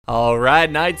Alright,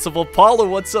 Knights of Apollo,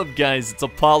 what's up guys? It's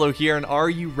Apollo here, and are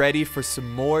you ready for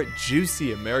some more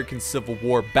juicy American Civil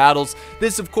War battles?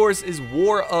 This, of course, is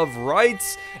War of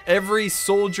Rights. Every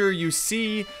soldier you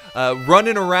see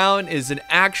running around is an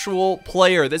actual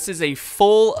player. This is a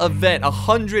full event,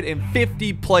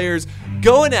 150 players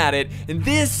going at it, and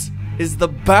this is the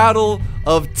Battle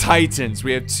of Titans.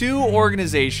 We have two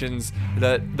organizations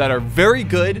that are very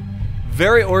good,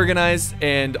 very organized,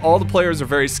 and all the players are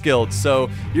very skilled. So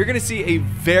you're gonna see a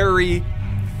very,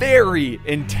 very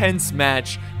intense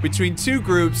match between two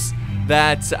groups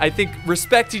that I think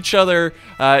respect each other.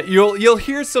 You'll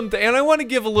hear something, and I want to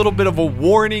give a little bit of a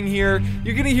warning here.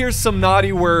 You're gonna hear some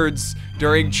naughty words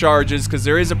during charges because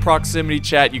there is a proximity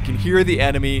chat. You can hear the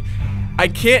enemy. I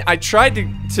tried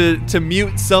to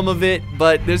mute some of it,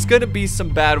 but there's gonna be some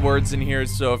bad words in here,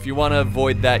 so if you want to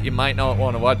avoid that, you might not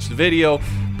want to watch the video.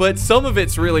 But some of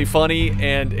it's really funny,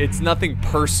 and it's nothing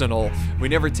personal. We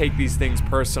never take these things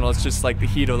personal. It's just like the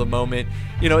heat of the moment,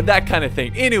 you know, that kind of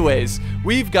thing. Anyways,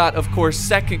 we've got, of course,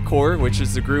 2nd Corps, which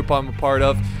is the group I'm a part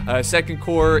of. 2nd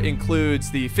Corps includes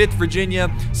the 5th Virginia,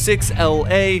 6th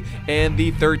LA, and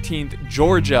the 13th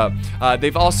Georgia.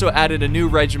 They've also added a new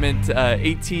regiment,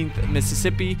 18th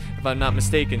Mississippi, if I'm not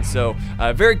mistaken. So,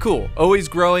 very cool. Always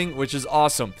growing, which is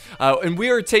awesome. And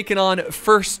we are taking on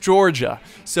 1st Georgia.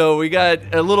 So we got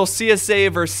a little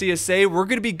CSA versus CSA. We're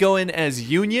going to be going as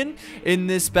Union in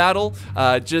this battle,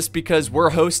 just because we're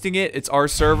hosting it. It's our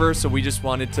server, so we just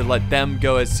wanted to let them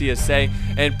go as CSA.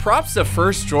 And props to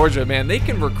 1st Georgia, man. They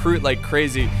can recruit like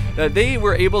crazy. They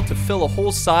were able to fill a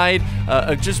whole side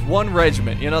of just one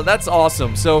regiment. You know, that's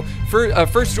awesome. So for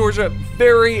 1st Georgia,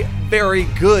 very, very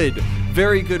good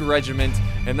regiment.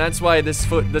 And that's why this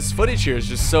footage here is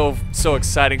just so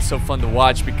exciting, so fun to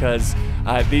watch, because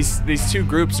these two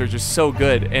groups are just so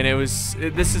good, and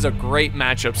this is a great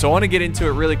matchup. So I want to get into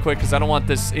it really quick because I don't want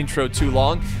this intro too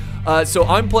long. So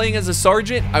I'm playing as a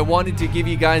sergeant. I wanted to give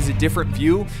you guys a different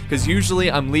view because usually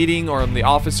I'm leading or I'm the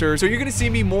officer. So you're going to see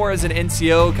me more as an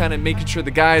NCO, kind of making sure the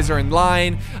guys are in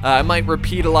line. I might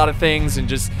repeat a lot of things, and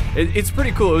just, it's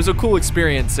pretty cool. It was a cool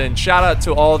experience, and shout out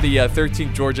to all the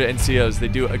 13th Georgia NCOs. They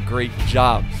do a great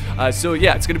job. So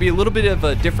yeah, it's going to be a little bit of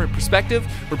a different perspective.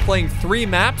 We're playing 3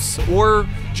 maps or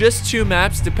just 2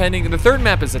 maps, depending. The 3rd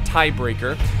map is a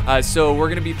tiebreaker. So we're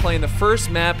going to be playing, the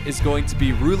first map is going to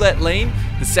be Roulette Lane.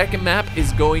 The second map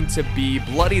is going to be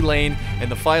Bloody Lane, and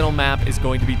the final map is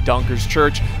going to be Dunkers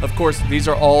Church. Of course, these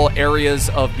are all areas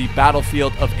of the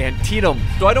battlefield of Antietam.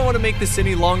 So I don't want to make this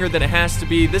any longer than it has to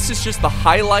be. This is just the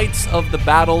highlights of the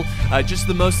battle, just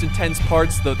the most intense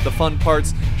parts, the fun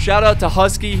parts. Shout out to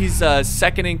Husky. He's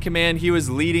 2nd in command. He was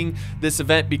leading this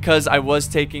event because I was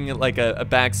taking like a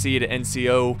backseat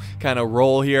NCO kind of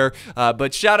role here.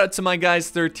 But shout out to my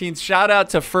guys 13th. Shout out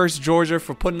to 1st Georgia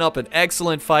for putting up an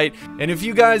excellent fight. And if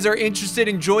you guys are interested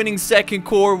in joining 2nd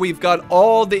Corps, we've got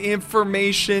all the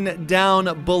information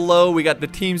down below. We got the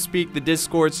TeamSpeak, the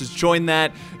Discord, so join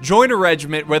that. Join a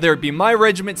regiment, whether it be my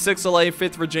regiment, 6th LA,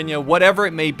 5th Virginia, whatever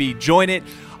it may be, join it.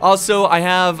 Also, I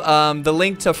have the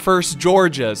link to 1st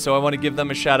Georgia, so I want to give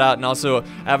them a shout out and also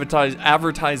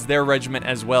advertise their regiment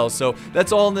as well. So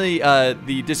that's all in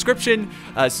the description.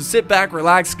 So sit back,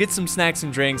 relax, get some snacks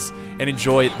and drinks, and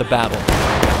enjoy the battle.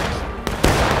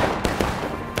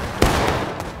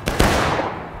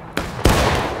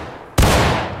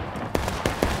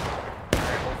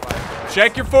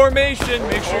 Check your formation.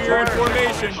 Make sure you're in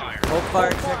formation. Hold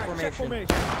fire, check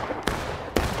formation.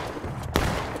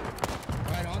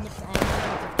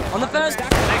 On the fence.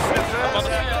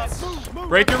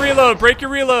 Break your reload. Break your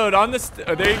reload. On this.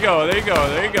 Oh, there you go. There you go.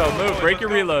 There you go. Move. Break your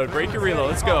reload. Break your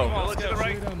reload. Let's go. Let's get it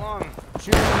right. Come on.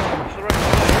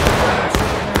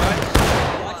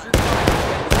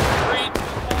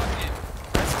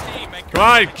 Come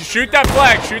on. Shoot that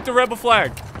flag. Shoot the rebel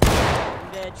flag.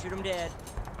 Shoot him dead.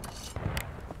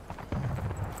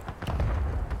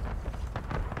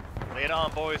 Lay it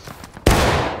on, boys.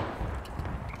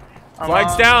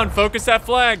 Flag's down. Focus that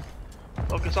flag.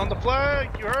 Focus on the flag.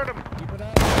 You heard him. Keep it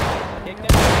up.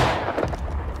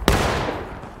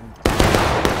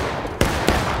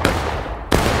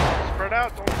 Spread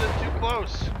out. Don't get too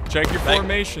close. Check your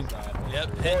formation. Yep.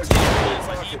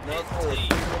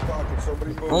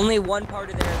 Only one part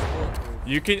of there is bulletproof.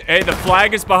 You can. Hey, the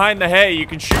flag is behind the hay. You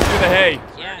can shoot through the hay.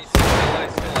 Yes.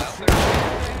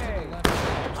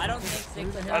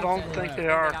 I don't think they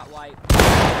are. We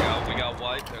got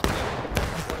white.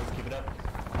 Keep it up.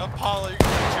 Apollo, you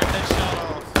can turn that shot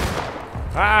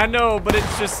off. I know, but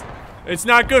it's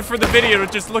not good for the video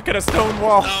to just look at a stone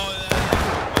wall.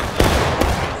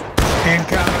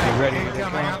 Incoming. Ready?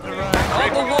 Incoming out the right.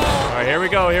 All right, here we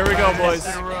go, boys.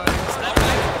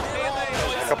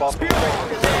 Spear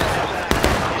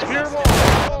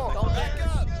wall!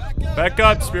 Back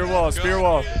up, spear wall, spear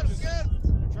wall.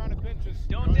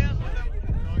 Don't dance with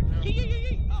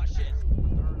him! Oh shit.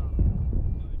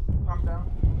 I'm down.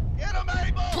 Get him,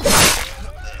 Abel!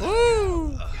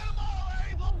 Woo! Get him all,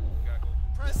 Abel!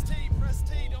 Press T,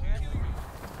 don't kill you.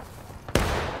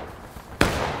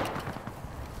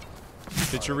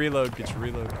 Get your reload, get your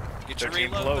reload. Get your 13th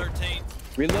reload, low. 13th.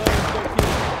 Reload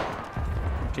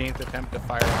 13th attempt to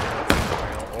fire on the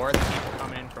tutorial, or the people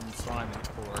coming in from slime and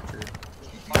full orchard.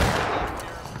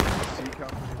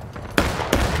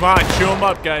 Come on, chew them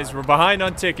up, guys. We're behind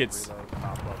on tickets. Reload,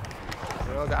 pop up.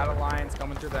 Reload out of lines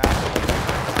coming through that.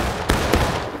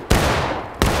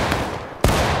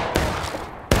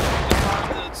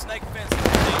 The snake fence.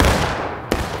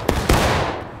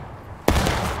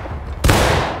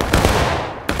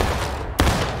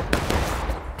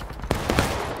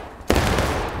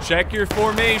 Check your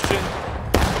formation.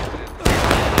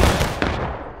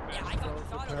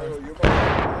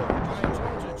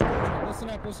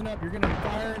 Listen up. You're gonna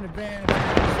fire in advance.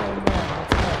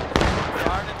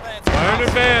 Fire in advance. Fire in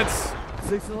advance.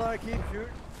 6 alive, keep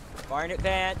shooting. Fire in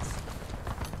advance.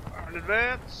 Fire in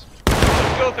advance.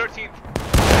 Let's go, 13th.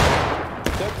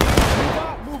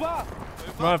 Move up.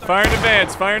 Come on, fire in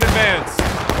advance, fire in advance.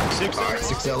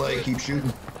 6 LA, keep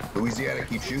shooting. Louisiana,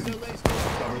 keep shooting.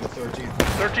 Cover the 13th.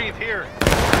 13th here.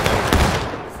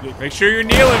 Make sure you're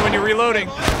kneeling when you're reloading.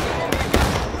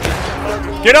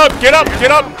 Get up, get up,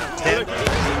 get up.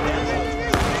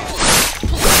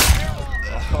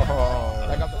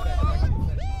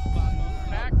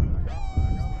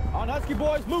 On Husky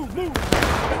boys, move.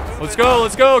 Let's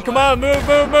go. Come on,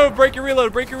 move. Break your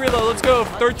reload, Let's go.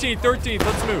 13th,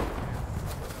 let's move.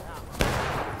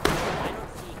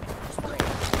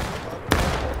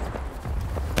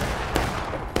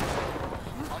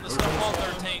 On the stone wall,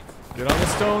 13th. Get on the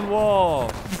stone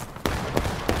wall.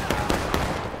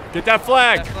 Get that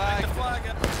flag. Pick the flag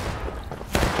up.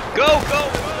 Go!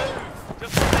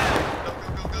 Just now.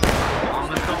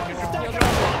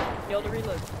 Fail to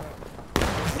reload.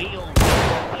 Kneel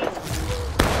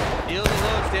the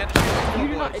load, stand to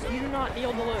shoot. If you do not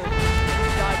kneel the load, you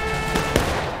die.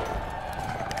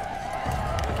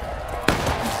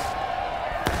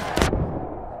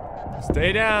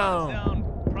 Stay down. Down.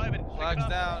 Private. Flag's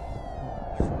down.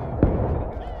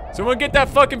 Someone get that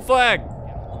fucking flag.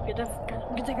 Get that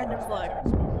goddamn flag.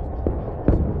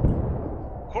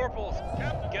 Corporals.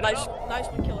 Get Nice up.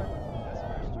 one, killer.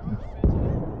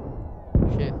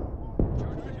 Shit.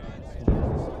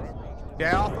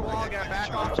 Get off the wall, get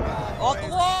back off the wall. Off the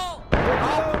wall!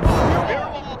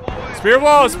 Spear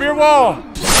wall, boys. Spear wall.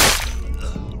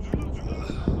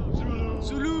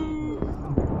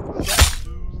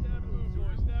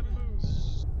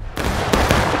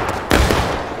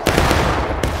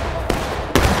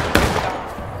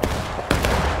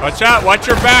 Watch out, watch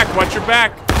your back.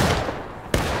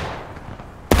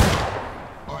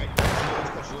 Alright,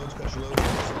 cut your loads.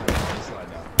 Slide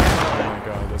now. Oh my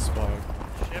god, this flag.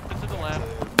 Shift it to the left.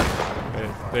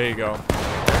 There you go.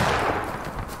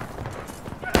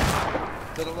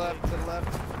 To the left.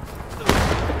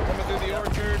 Coming through the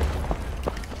orchard.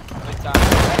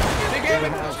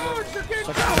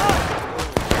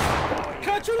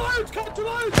 Cut your loads.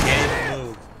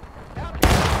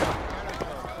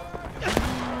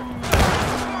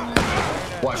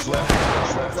 Watch left.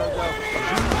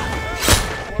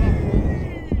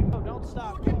 Don't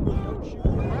stop.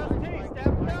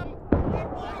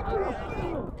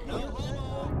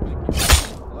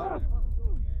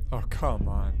 Oh, come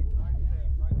on.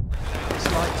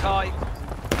 Slide tight.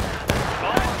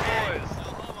 Come on, boys.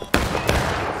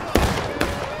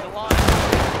 The line.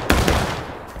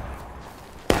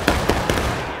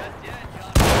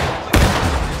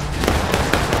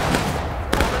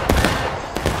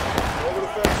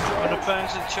 On the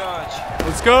fence and charge.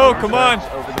 Let's go, come on.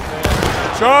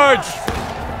 Charge.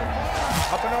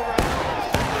 Up and over.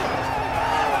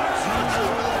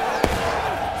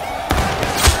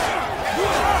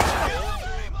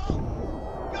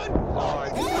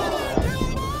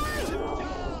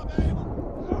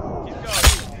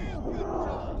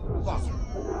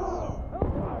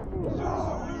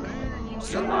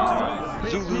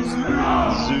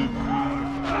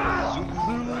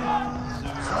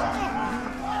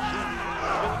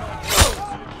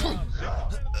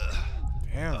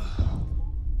 Damn.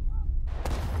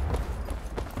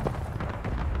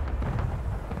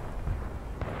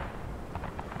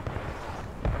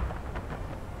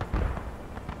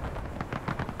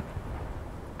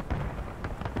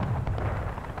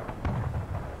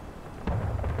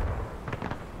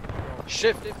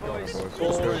 Shift it, boys.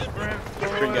 Forward sprint.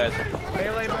 Green guys.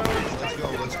 Melee mode.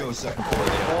 Let's go, second floor.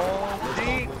 Ball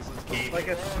deep. Like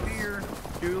a spear.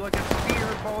 Do like a spear,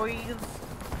 boys.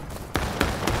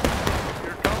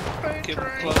 Here comes the pain Keep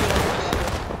train. close.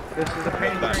 This is the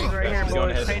pain train right here, He's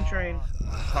going boys. ahead. Pain train.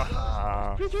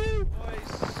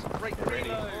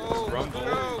 Rumble.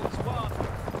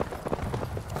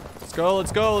 Let's go,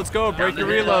 let's go, let's go. Break your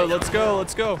reload. Let's go,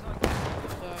 let's go.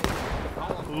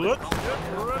 Let's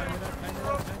get ready.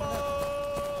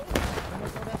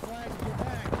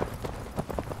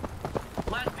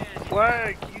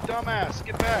 Flag, you dumbass,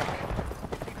 get back.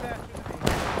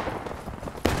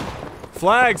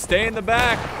 Flag, stay in the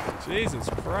back. Jesus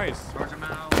Christ.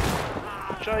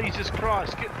 Jesus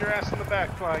Christ, get your ass in the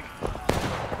back, Flag.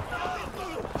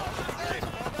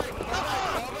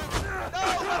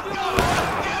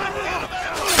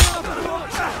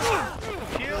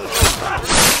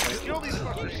 Kill these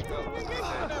fuckers.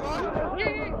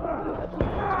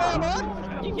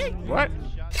 What?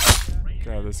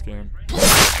 God, this game.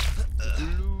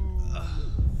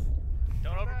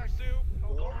 Don't over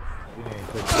pursue.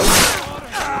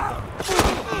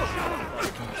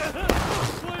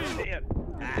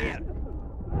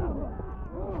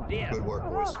 Good work,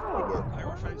 boys. Good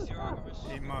work.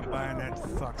 Keep my bayonet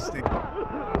fuck stick.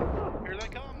 Here they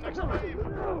come, next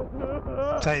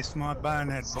wave. Taste my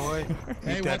bayonet, boy.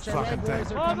 Hey, Eat that watch our fucking right, boys.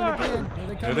 thing. They're coming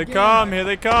again. Here they come, here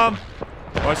they come.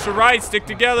 Watch the right, stick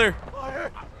together.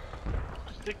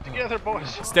 Stick together, boys.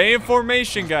 Stay in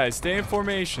formation, guys. Stay in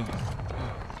formation.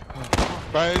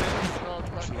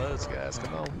 Loads, guys.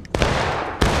 Come on.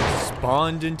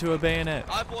 Spawned into a bayonet.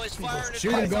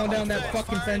 Shoot him going down that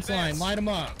fucking fence line. Light him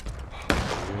up.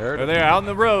 They're there, out in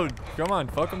the road. Come on,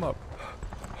 fuck them up.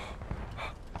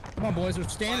 Come on, boys. We're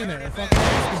standing there. We're fucking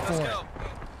asking for it.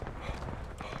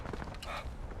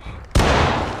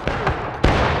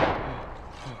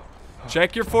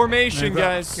 Check your formation, Move up.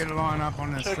 guys. Get a line up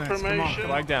on this Check fence. Come on. formation.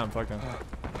 Flag down, flag down.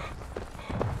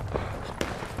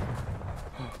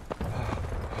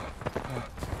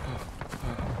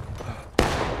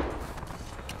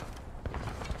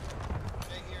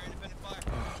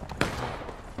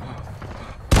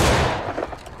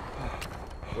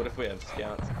 What if we have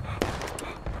scouts?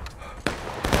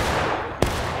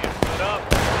 Get up.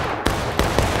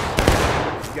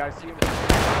 You guys see him?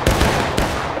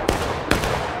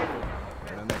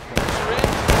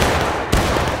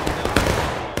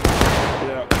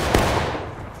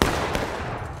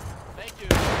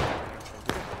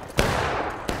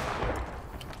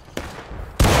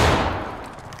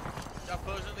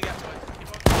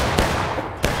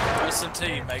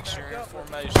 S&T, make sure you're in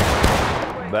formation.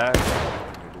 Back.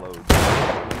 Load.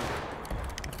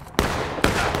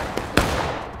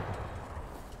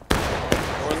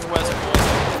 Northwest, boys.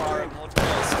 Fire up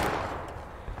northwest.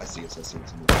 I see it, I see it.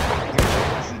 Here's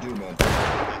what you should do, man.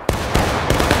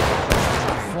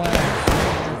 Flag.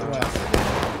 Northwest.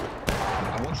 I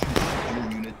want you to shift your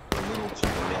unit a little to the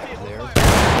left there.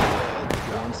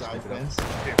 The one side fence.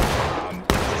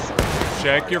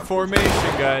 Check your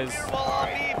formation, guys.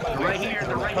 Right here,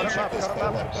 the right here.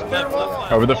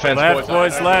 Over the fence, Left,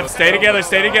 boys, left. Stay together,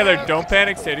 stay together. Don't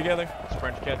panic, stay together.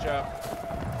 Sprint to catch up.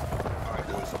 Alright,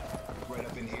 boys. Right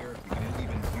up in here. You can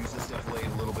even use this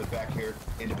defilade a little bit back here.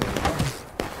 Independent.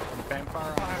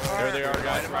 There they are,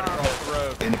 guys, right across the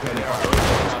road. Independent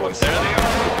fire. Boys. There they are.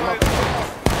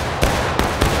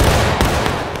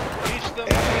 Reach them.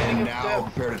 And now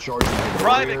prepare to charge them.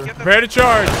 Private, get the Prepare to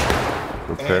charge.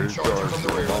 Prepare to charge from the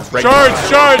rear. Charge,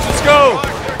 charge, let's go.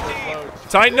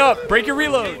 Tighten up, break your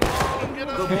reload. Keep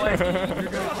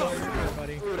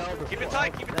it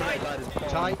tight, keep it tight.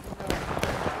 Tight.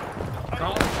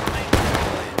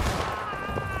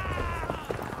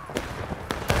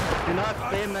 Do not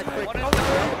spam that quick. Don't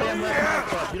spam left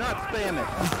mouse button. Do not spam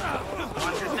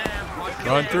it.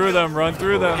 Run through them, run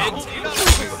through them.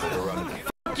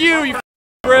 Fuck you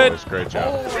Fred. Great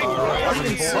job.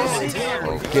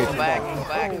 Go back.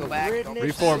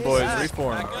 Reform, boys,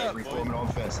 reform. Reforming on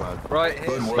fence line. Right,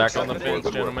 Good work, back on the second fence, floor, good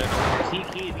work. gentlemen.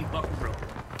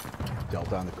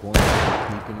 Delta on the corner,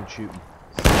 peeking and shooting.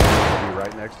 Be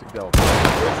right next to Delta.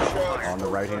 On the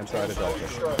right hand side of Delta.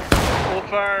 Full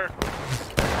fire.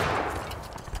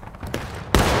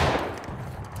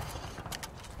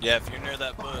 Yeah, if you're near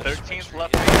that bush. 13th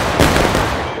left.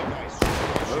 Nice.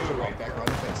 Right back on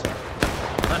the fence line.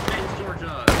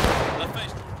 Left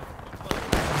face.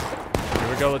 Here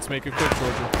we go, let's make it quick,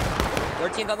 Georgia.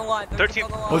 13th on the line. 13th.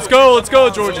 on the line. Let's go,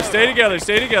 Georgia. Stay together,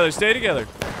 stay together, stay together.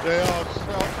 They are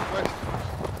southwest.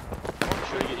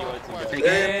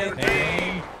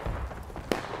 And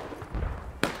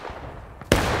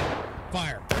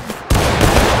Fire.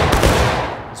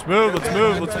 Let's move, let's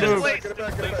move, let's move. Lean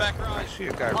back right. I see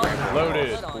a guy running.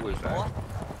 Loaded. Who is that?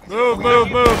 Move, move,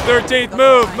 move. 13th,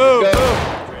 move, move, move.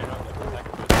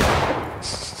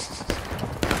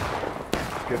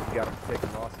 Good, we got him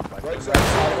taking losses by Right side,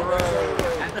 right side.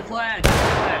 At the flag.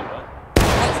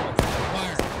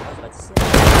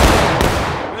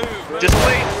 Just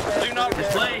wait. Do not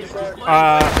Display.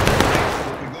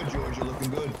 Looking good, George. You're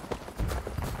looking good.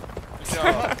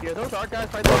 Yeah, those are guys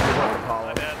fighting.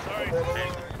 My bad, sorry.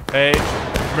 Hey,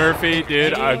 Murphy,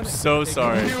 dude, I'm so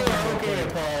sorry.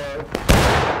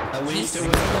 At least it was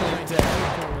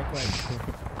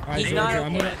Alright,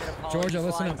 Georgia,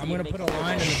 listen up. I'm gonna put a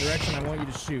line in the direction I want you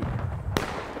to shoot.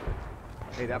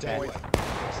 Hey, that boy. So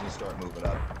you start moving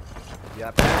up.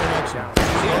 Yep. That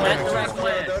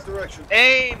direction.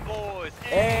 Aim, boys.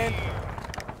 Aim.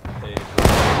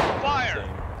 Fire.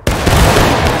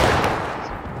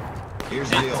 Here's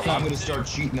the deal. I'm gonna start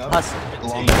cheating up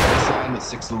along the right side with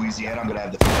 6 Louisiana. I'm gonna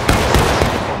have the 50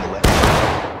 on the left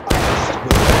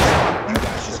side. You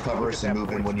guys just cover us and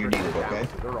move in when you're needed, okay?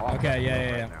 Okay,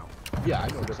 yeah. Yeah, I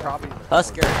know. They're probably.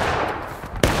 Husker.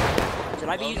 Should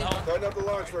I be using? Tighten up the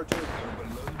lines for a two.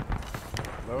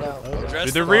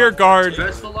 To the rear guard.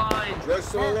 Dress the line.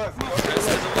 Dress to the left. Dress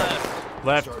to the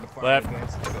left. Left.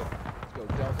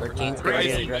 13th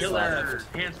grade. Dress left.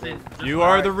 You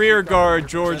are the rear guard,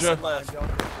 Georgia. Left.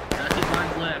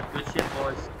 Line's left. Good shit,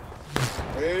 boys.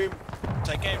 Aim.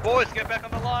 Take aim. Boys, get back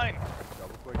on the line.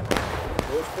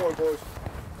 Boys forward, boys.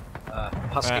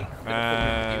 Husky.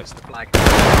 Use the flag.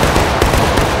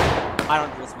 I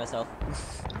don't trust myself.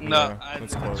 No, Yeah, I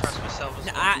that's don't close. trust myself as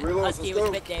well. Reload, Husky, it let's was a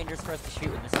go. bit dangerous for us to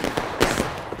shoot with this.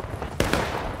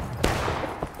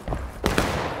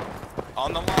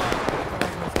 On the line.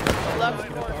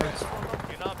 11 Do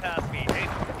not pass me. Hey,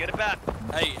 get it back.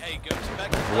 Hey, go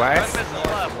back to the West. left.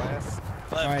 Left.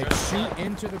 Alright, Dress shoot left.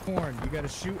 into the corn. You gotta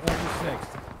shoot over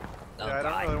 6th. Yeah, I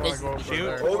don't really want to go over Shoot.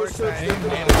 there. Over 6. Aim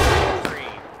high.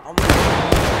 Oh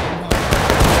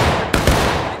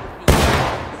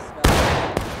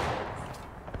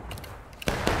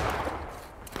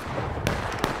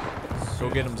Go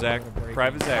get him, Zach.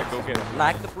 Private Zach, go get him.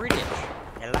 Like the British.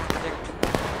 They like the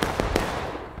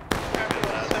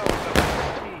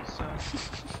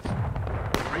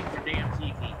break your damn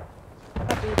TV.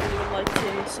 Happy to be like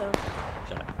tea, so.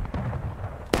 Shut up.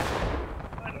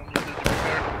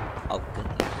 Oh, good.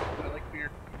 I like beer.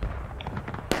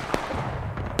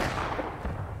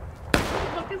 What the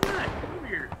fuck is that? Come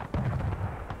here.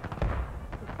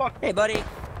 Hey, buddy.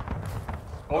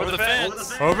 Over the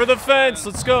fence. Over the fence.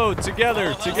 Let's go. Together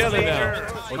now.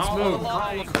 Let's move.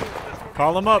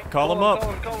 Call him up. Call him up.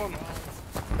 Call him.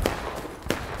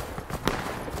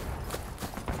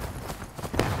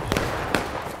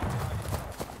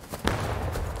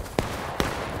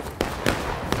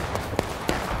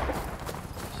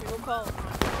 Single call.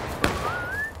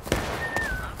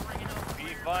 Be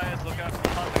advised, look out for the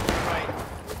hunter to the right.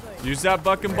 Use that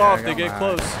buck and ball if they get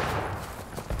close.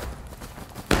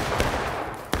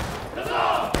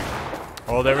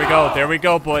 Oh, there we go. There we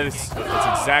go, boys.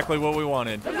 That's exactly what we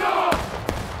wanted.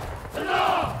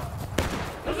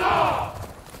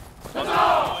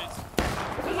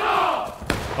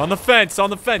 On the fence.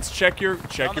 Check your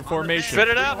formation. Spit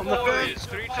it out, boys.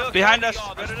 Behind us.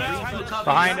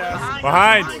 Behind us.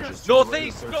 Behind.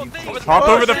 Northeast. Hop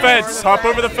over the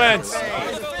fence.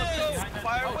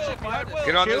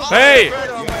 Get on this. Hey!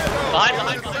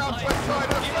 Behind.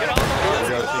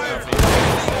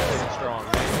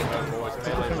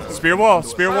 Spear wall.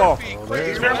 Gets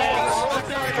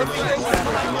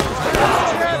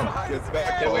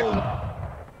back.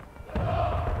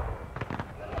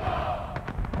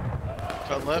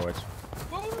 Turn left.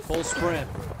 Full sprint.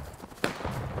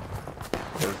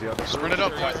 There's the other. Sprint it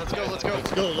up, boys. Let's go. Let's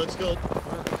go.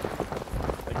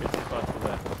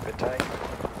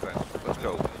 Let's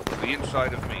go. The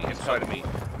inside of me.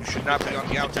 You should not be on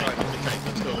the outside of me.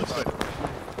 Let's go.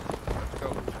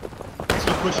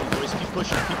 Keep pushing, boys.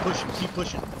 Keep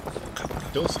pushing.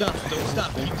 Don't stop.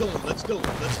 Keep going. Let's go.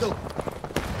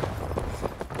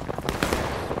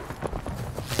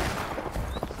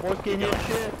 Boys can't hit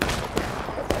shit.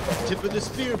 Tip of the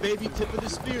spear, baby. Let's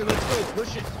go.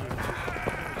 Push it.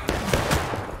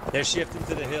 They're shifting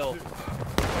to the hill.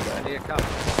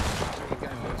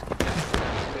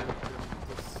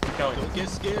 Don't get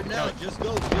scared now. Just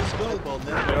go, Bo.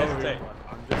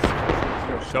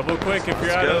 Double quick if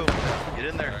you're out of. Get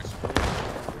in there.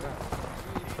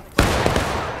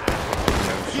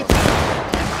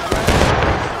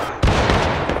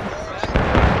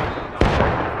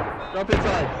 Jump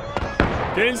inside.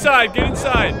 Get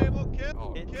inside.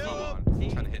 Don't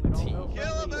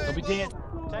be dancing.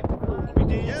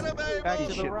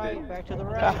 to the right, back to the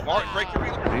right. Mark, break your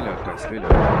reload. He knows. He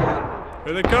knows.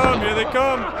 Here they come. Here they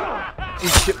come.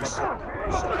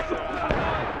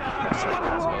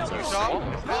 Watch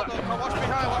behind, watch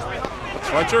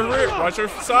behind. Watch your rear. Watch your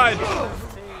side.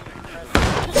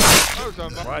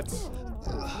 What?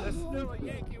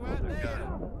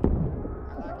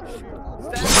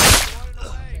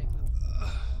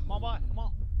 Come on, come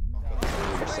on.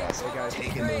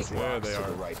 Taking those There rocks they to are.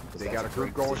 the right. They got a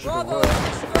group going to the Bravo, woods.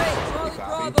 straight,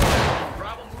 Charlie,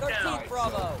 Bravo. 13th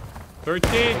Bravo.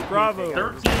 13th Bravo.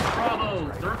 13th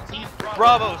Bravo. 13th Bravo.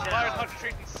 Bravo, fire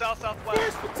concentration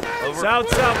south-southwest.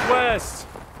 South-southwest.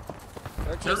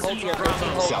 13th hold here,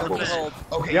 13th hold, Southwest. 13th hold.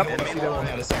 Okay, Yep. hold on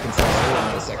a second. Hold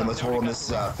on a second. Let's hold on this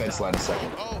fence line a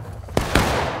second.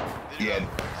 Yeah.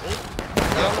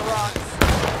 They're on the rocks.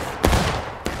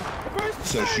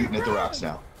 So shooting at the rocks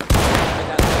now.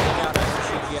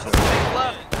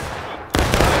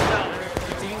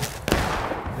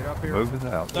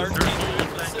 Moving out. 13th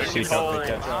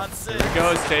Here we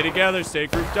go. Stay together. Stay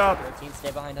grouped up. 13th,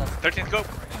 stay behind us. 13th, go.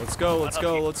 Let's go. Let's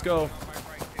go. Let's go.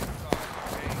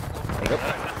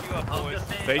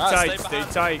 Stay Ah, tight. stay Stay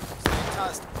behind. tight.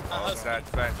 That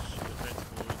fence.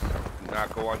 Do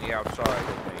not go on the outside.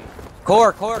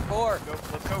 Core. Let's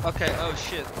go. Okay, oh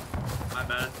shit. My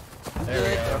bad.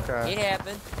 Good. Okay. It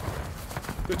happened.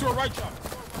 Go to a right shot.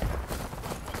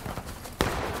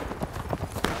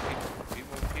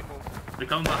 They're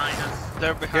coming behind us.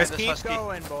 They're behind Just us, keep Husky.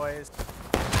 going, boys.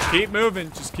 Keep moving.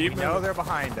 Just keep We know moving. they're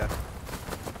behind us.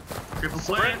 Triple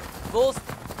play. Bulls.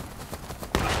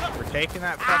 We're taking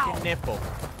that fucking nipple.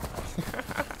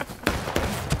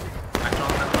 I saw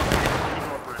that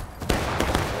little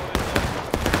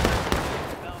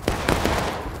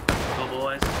go,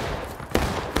 boys.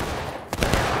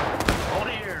 Hold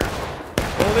here.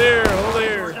 Hold here. Hold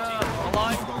here.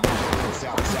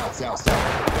 South.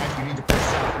 Guys, you need to push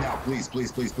south now. Please. Push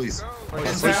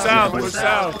south. Push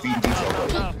south. Feed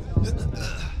detail.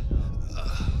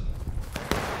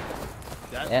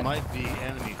 That might be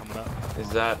enemy coming up. Is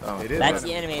that? Oh, it is. That's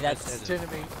the enemy. It's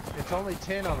enemy. It's only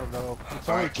 10 of them though. It's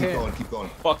All only right, 10. keep going.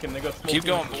 Fucking, they got Keep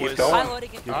going, boys. Piloting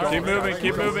it. Keep moving.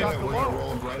 Keep moving. We're gonna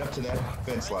roll right up to that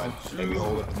fence line, and we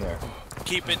hold up in there.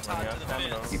 Keep it tight to the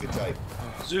fence. Keep it tight.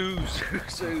 Zoo.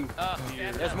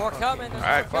 There's more coming. There's All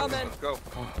right, more fuck it, coming. let's go.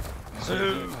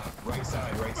 Zoo. Right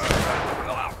side.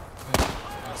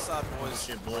 Outside, boys.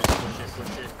 Shit, boys.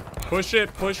 Push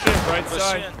it. Push it. Push it. Right Push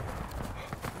side. in.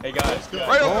 Hey guys.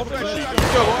 Right on the fence.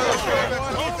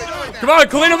 Come on.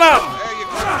 Clean them out.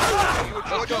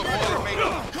 Let's go, boys.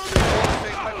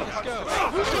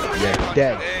 Yeah,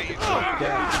 dead. There you go.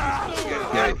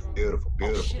 Beautiful.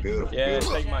 Yeah,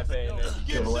 take my pain, man.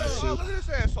 Kill the last two. Look at this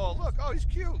asshole. Look, oh, he's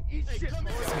cute. And we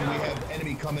have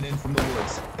enemy coming in from the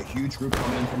woods. A huge group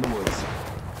coming in from the woods.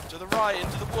 To the right,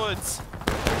 into the woods.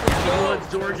 Woods,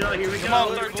 Georgia. Here we go.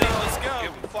 Come on, 13, let's go.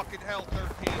 Give him fucking hell,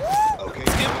 13. Okay.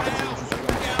 Skip it out.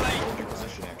 Hold your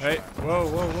position, actually. Hey.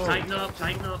 Whoa. Tighten up.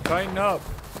 Tighten up. Tighten up.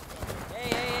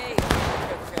 Hey.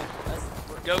 Okay.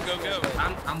 Go.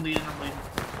 I'm leading.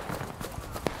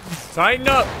 Tighten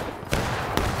up.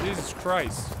 Jesus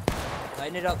Christ.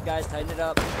 Tighten it up, guys. Tighten it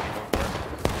up.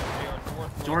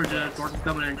 Georgia's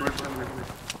coming in. Georgia's coming in.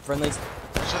 Friendlies.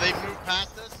 So they moved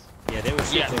past us? Yeah, they were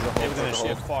shifting. They were gonna hold.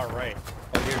 shift far right.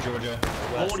 Hold here, Georgia.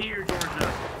 Hold here,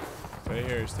 Georgia. Stay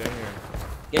here. Stay here.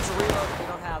 Get your reload if you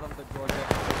don't have them, good Georgia.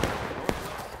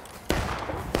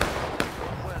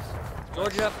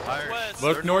 Georgia. Northwest.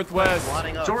 Look northwest.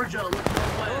 Georgia, look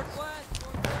northwest. Northwest.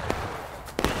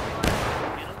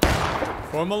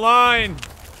 Form a line.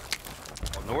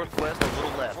 Northwest, a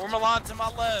little left. Form a line to my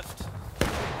left.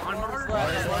 On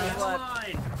Northwest, Mark. northwest.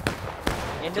 Line.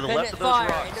 Independent left of those fire.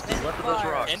 rocks. Independent Left of those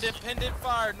fire. rocks. Independent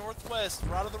fire, northwest,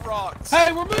 right of the rocks.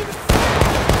 Hey, we're moving.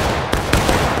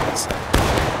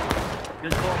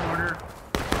 Good call, Martyr.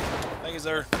 Thank you,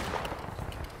 sir.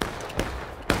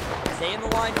 Stay in the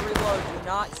line to reload. Do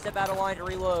not step out of line to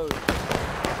reload.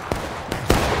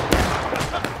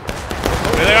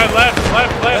 There they are. Left.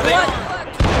 West.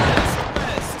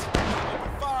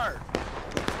 Fire.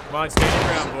 Come on. Stand your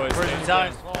ground, boys. Stand your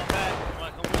ground.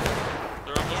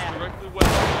 They're almost directly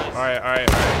west, guys. All right.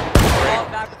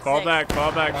 Fall back.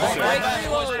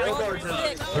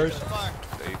 First.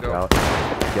 There you go.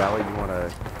 Gally, you want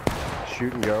to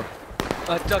shoot and go?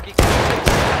 Ducky.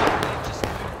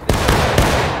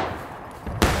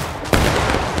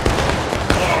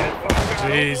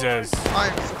 Jesus.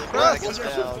 I'm surprised.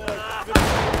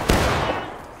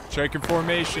 Check your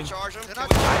formation. Charge him. Keep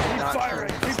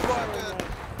firing.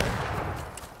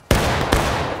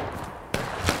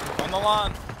 On the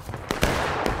line.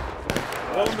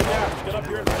 Get up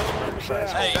here and fill in the gap.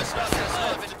 Hey, that's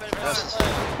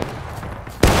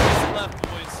left,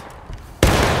 boys.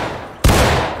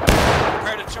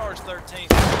 Prepare to charge, 13.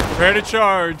 Prepare to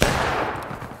charge.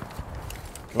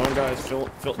 Come on, guys.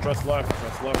 Press left.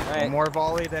 Press left. Right. One more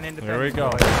volley, then into. There we go.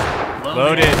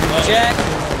 Loaded. Check.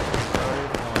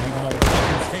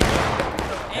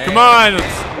 Come on.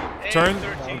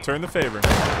 Turn the favor.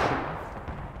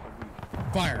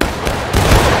 Fire.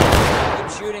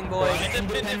 Good shooting, boys.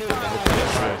 Good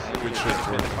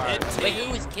shit. Wait,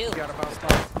 who was killed? Get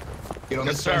on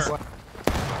this Yes, fence sir. line.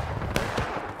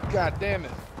 God damn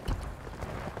it.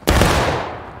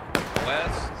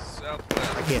 West,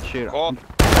 southwest. I can't shoot. Off.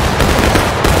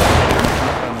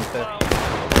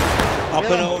 Up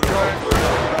and over.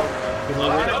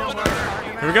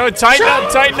 Here we go. Tighten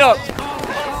up. Tighten up.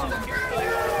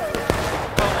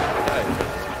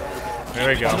 There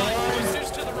we go.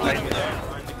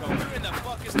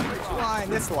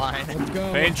 This line. Let's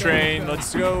go. Paint train.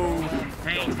 Let's go.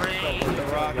 Paint train.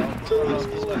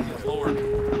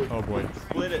 Oh boy.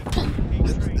 Split it.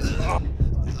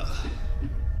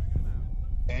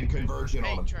 And converge in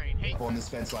on them. Up on this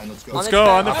fence line. Let's go. Let's go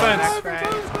on the fence.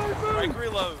 Break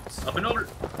reloads. Up and over.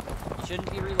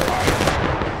 Shouldn't be reloaded.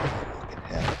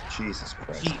 Yeah, Jesus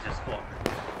Christ. Jesus fuck.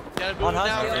 Gotta move On now.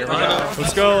 Husky. Here we go.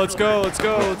 Let's go. Let's go. Let's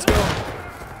go. Let's go.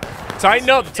 Tighten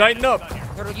up. Tighten up.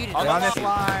 Turtle, you did On this that.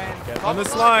 line. On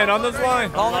this line. On this line.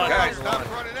 Call it. Guys, stop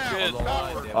running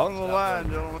out. On the line,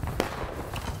 gentlemen.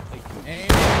 Aim.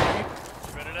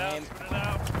 Spread it out. Spread it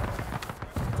out.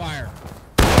 Fire.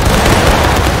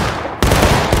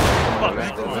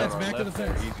 Back to the fence. Back to the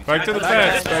fence. Back to the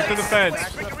fence. Back to the fence.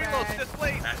 Quick reloads this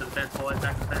way. Back to the fence, boys.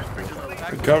 Back to the fence. Break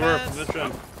reload. Cover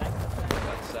position.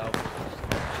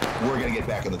 We're gonna get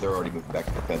back in the. They're already moving back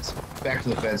to the fence. Back to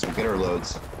the fence. We'll get our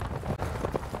loads.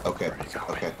 Okay.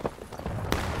 Okay.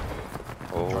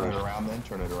 Turn it around then.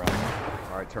 Turn it around then.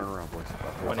 All right, turn around, boys.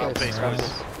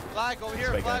 Flag over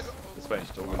here. Flag. This way.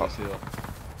 Still on this hill.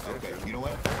 Okay. You know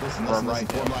what? Listen. Form line.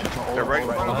 They're right in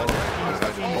front of us.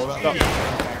 Hold up. Back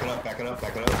it up. Back it up.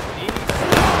 Back it up.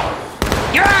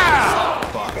 Yeah!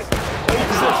 Fuck it.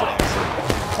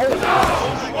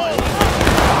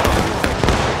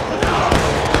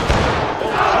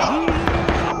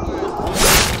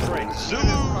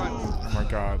 Oh my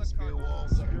God.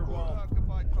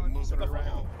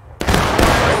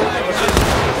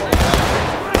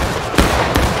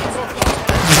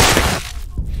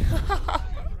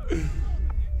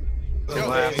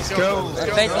 Let's go.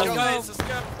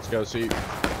 Let's go. See.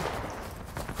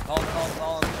 Call him.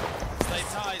 Stay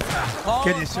tight. Call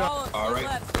Can him, you show- call him. All right.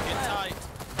 Left, Get left. tight.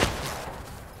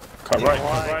 Cut right.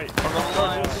 Cut right.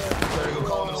 There you go.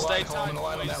 Call him in the Stay line. Call him in the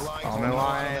line on that line. On the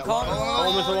line. Call him the line.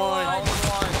 Call him the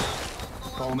line.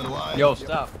 Call him in the line. Yo,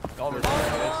 stop. Call him the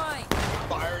line.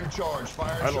 Fire and charge.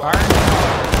 Fire and Fire. charge.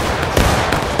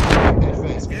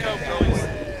 Advance. Get out, boys.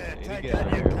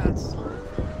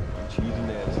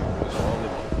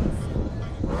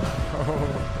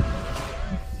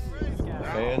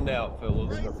 Stand out,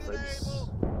 fellas.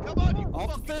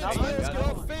 Off the fence. Let's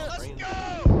go.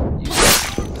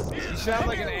 You sound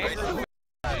like an angry.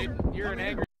 You're an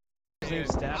angry.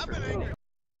 Staffer.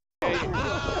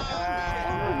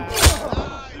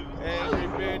 Angry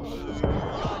bitch.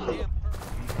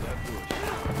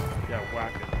 Yeah,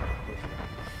 whack it.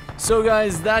 So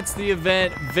guys, that's the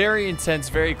event. Very intense,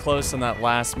 very close on that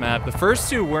last map. The first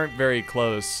two weren't very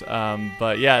close,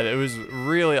 but yeah, it was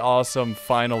really awesome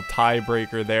final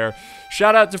tiebreaker there.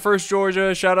 Shout out to First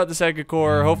Georgia, shout out to Second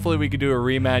Corps. Hopefully we could do a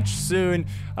rematch soon,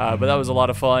 but that was a lot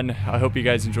of fun. I hope you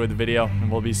guys enjoyed the video,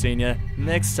 and we'll be seeing you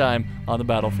next time on the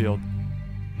battlefield.